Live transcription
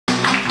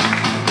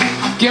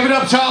Give it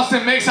up,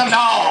 Charleston. Make some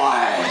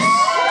noise.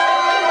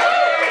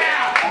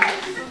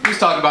 Who's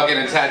talking about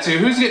getting a tattoo?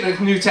 Who's getting a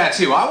new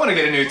tattoo? I want to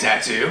get a new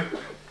tattoo.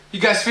 You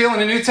guys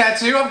feeling a new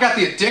tattoo? I've got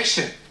the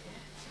addiction.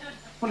 I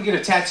want to get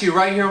a tattoo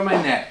right here on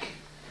my neck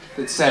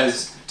that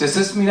says, does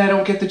this mean I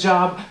don't get the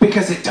job?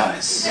 Because it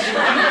does.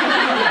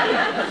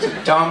 It's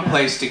a dumb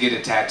place to get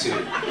a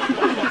tattoo.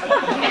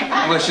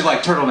 Unless you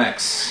like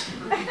turtlenecks.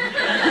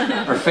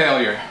 Or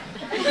failure.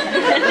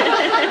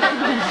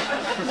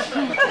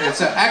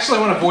 Actually,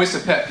 I want to voice a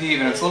pet peeve,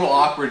 and it's a little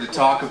awkward to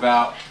talk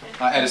about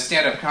at a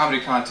stand-up comedy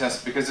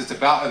contest because it's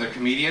about other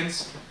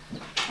comedians.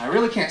 I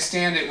really can't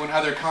stand it when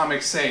other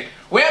comics say,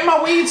 "Where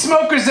my weed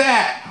smokers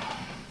at?"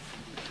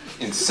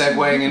 in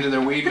segueing into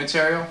their weed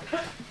material.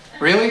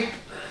 Really?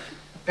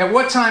 At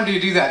what time do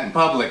you do that in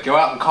public? Go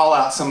out and call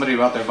out somebody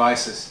about their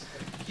vices?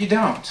 You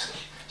don't.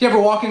 You ever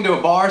walk into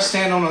a bar,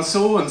 stand on a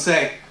stool, and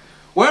say,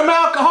 "Where my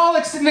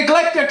alcoholics that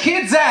neglect their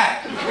kids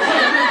at?"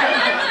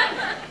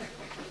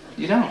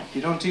 You don't.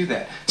 You don't do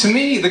that. To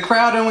me, the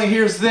crowd only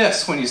hears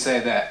this when you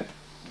say that.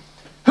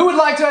 Who would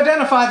like to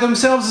identify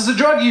themselves as a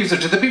drug user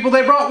to the people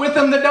they brought with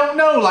them that don't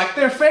know, like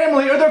their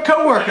family or their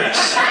coworkers,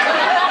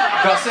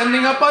 thus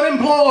ending up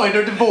unemployed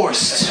or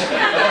divorced?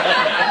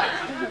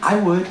 I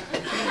would.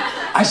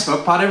 I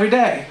smoke pot every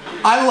day.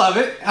 I love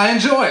it. I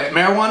enjoy it.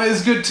 Marijuana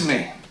is good to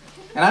me.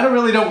 And I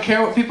really don't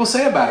care what people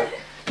say about it.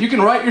 You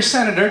can write your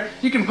senator.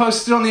 You can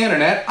post it on the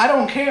internet. I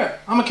don't care.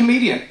 I'm a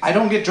comedian. I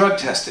don't get drug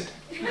tested.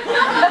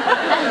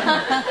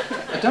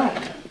 I don't.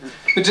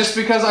 But just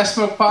because I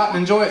smoke pot and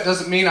enjoy it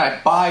doesn't mean I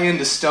buy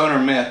into stoner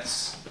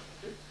myths.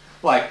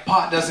 Like,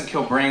 pot doesn't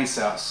kill brain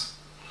cells.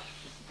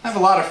 I have a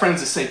lot of friends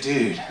that say,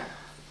 dude,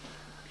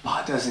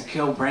 pot doesn't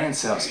kill brain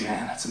cells,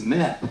 man. That's a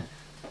myth.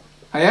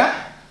 Oh, yeah?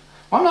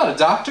 Well, I'm not a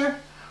doctor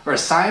or a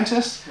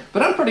scientist,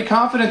 but I'm pretty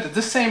confident that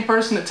this same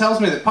person that tells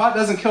me that pot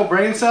doesn't kill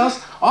brain cells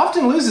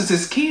often loses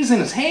his keys in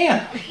his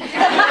hand.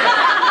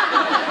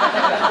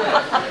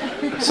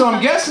 So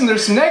I'm guessing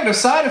there's some negative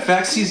side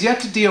effects he's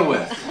yet to deal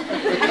with.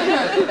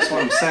 That's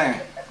what I'm saying.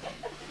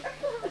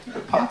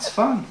 But pot's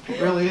fun. It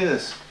really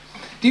is.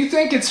 Do you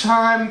think it's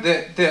time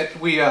that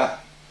we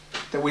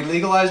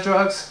legalize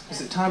drugs?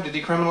 Is it time to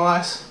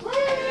decriminalize?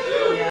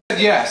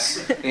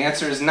 Yes. The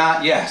answer is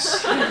not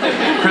yes.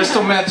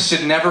 Crystal meth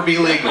should never be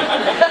legal.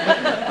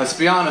 Let's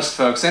be honest,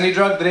 folks. Any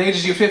drug that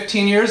ages you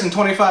 15 years and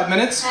 25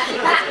 minutes,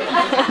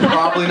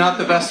 probably not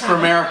the best for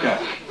America.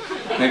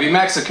 Maybe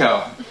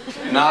Mexico.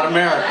 Not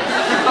America.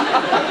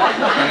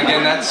 And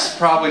again, that's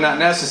probably not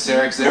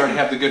necessary because they already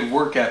have the good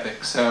work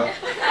ethic, so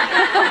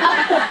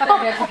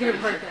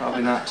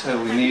probably not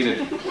totally needed.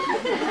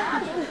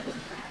 Have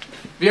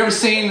you ever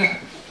seen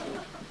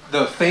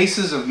the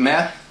faces of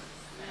meth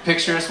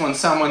pictures when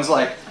someone's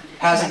like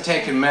hasn't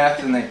taken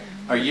meth and they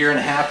are a year and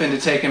a half into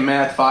taking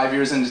meth, 5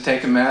 years into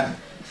taking meth?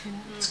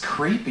 It's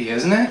creepy,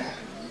 isn't it?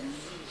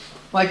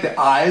 Like the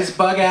eyes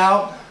bug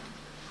out.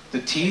 The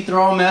teeth are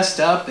all messed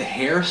up, the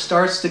hair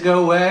starts to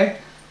go away.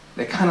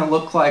 They kind of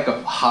look like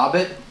a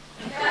hobbit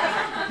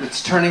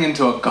that's turning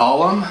into a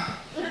golem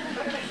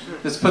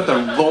that's put the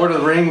Lord of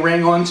the Ring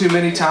ring on too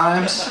many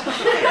times.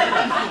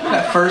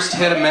 That first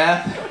hit of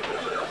meth.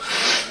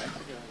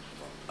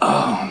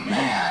 Oh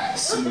man,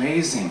 it's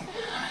amazing.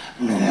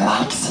 He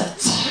likes it.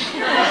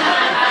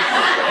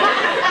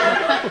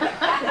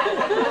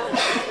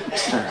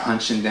 Start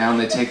hunching down,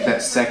 they take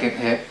that second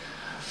hit.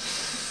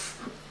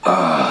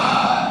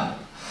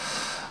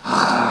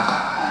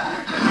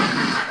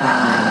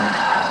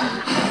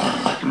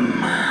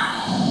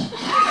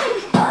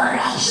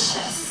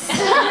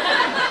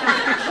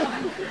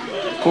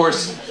 Of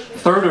course,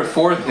 third or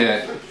fourth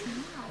hit,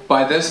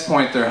 by this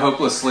point they're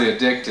hopelessly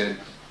addicted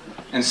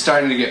and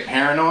starting to get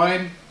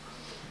paranoid.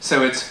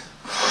 So it's,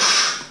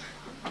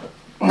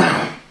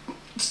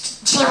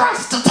 she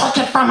wants to take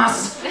it from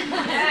us.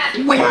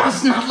 We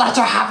must not let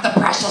her have the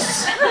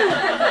precious.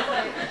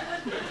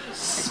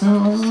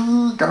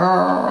 Sweet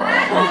girl,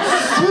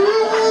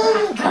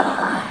 sweet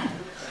girl.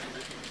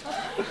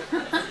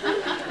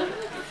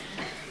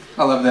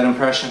 I love that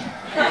impression.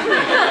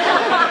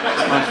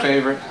 It's my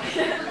favorite.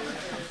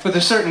 But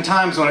there's certain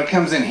times when it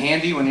comes in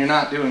handy when you're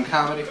not doing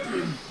comedy.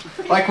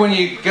 Like when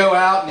you go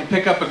out and you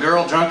pick up a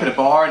girl drunk at a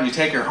bar and you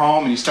take her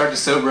home and you start to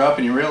sober up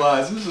and you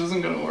realize this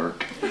isn't going to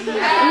work.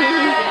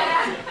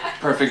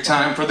 Perfect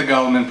time for the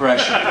Gollum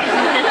impression. You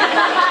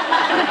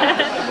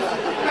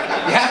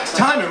have to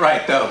time it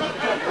right though.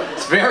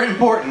 It's very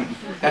important.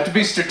 You have to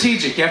be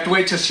strategic. You have to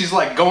wait till she's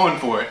like going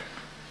for it.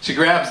 She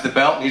grabs the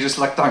belt and you just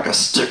look like a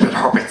stupid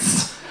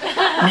hobbits.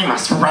 We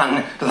must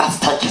run. Let's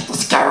take it.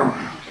 Let's go.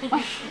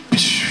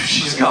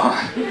 She's gone.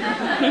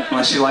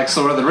 Unless you like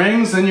Lord of the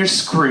Rings, then you're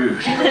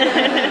screwed.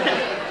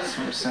 That's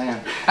what I'm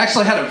saying. I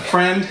actually had a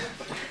friend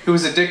who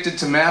was addicted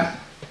to meth,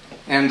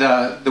 and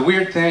the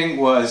weird thing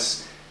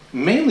was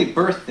mainly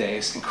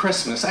birthdays and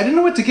Christmas. I didn't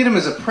know what to get him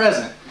as a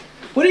present.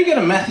 What do you get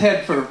a meth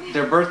head for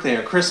their birthday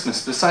or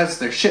Christmas besides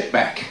their shit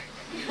back?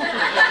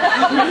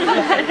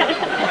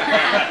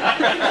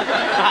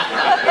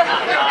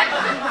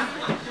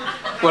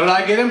 What did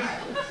I get him?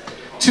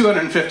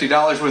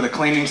 $250 worth of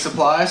cleaning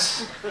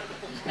supplies.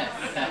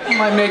 It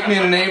might make me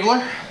an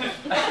enabler.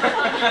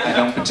 I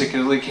don't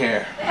particularly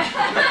care.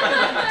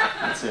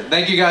 That's it.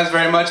 Thank you guys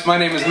very much. My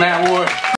name is Matt Ward.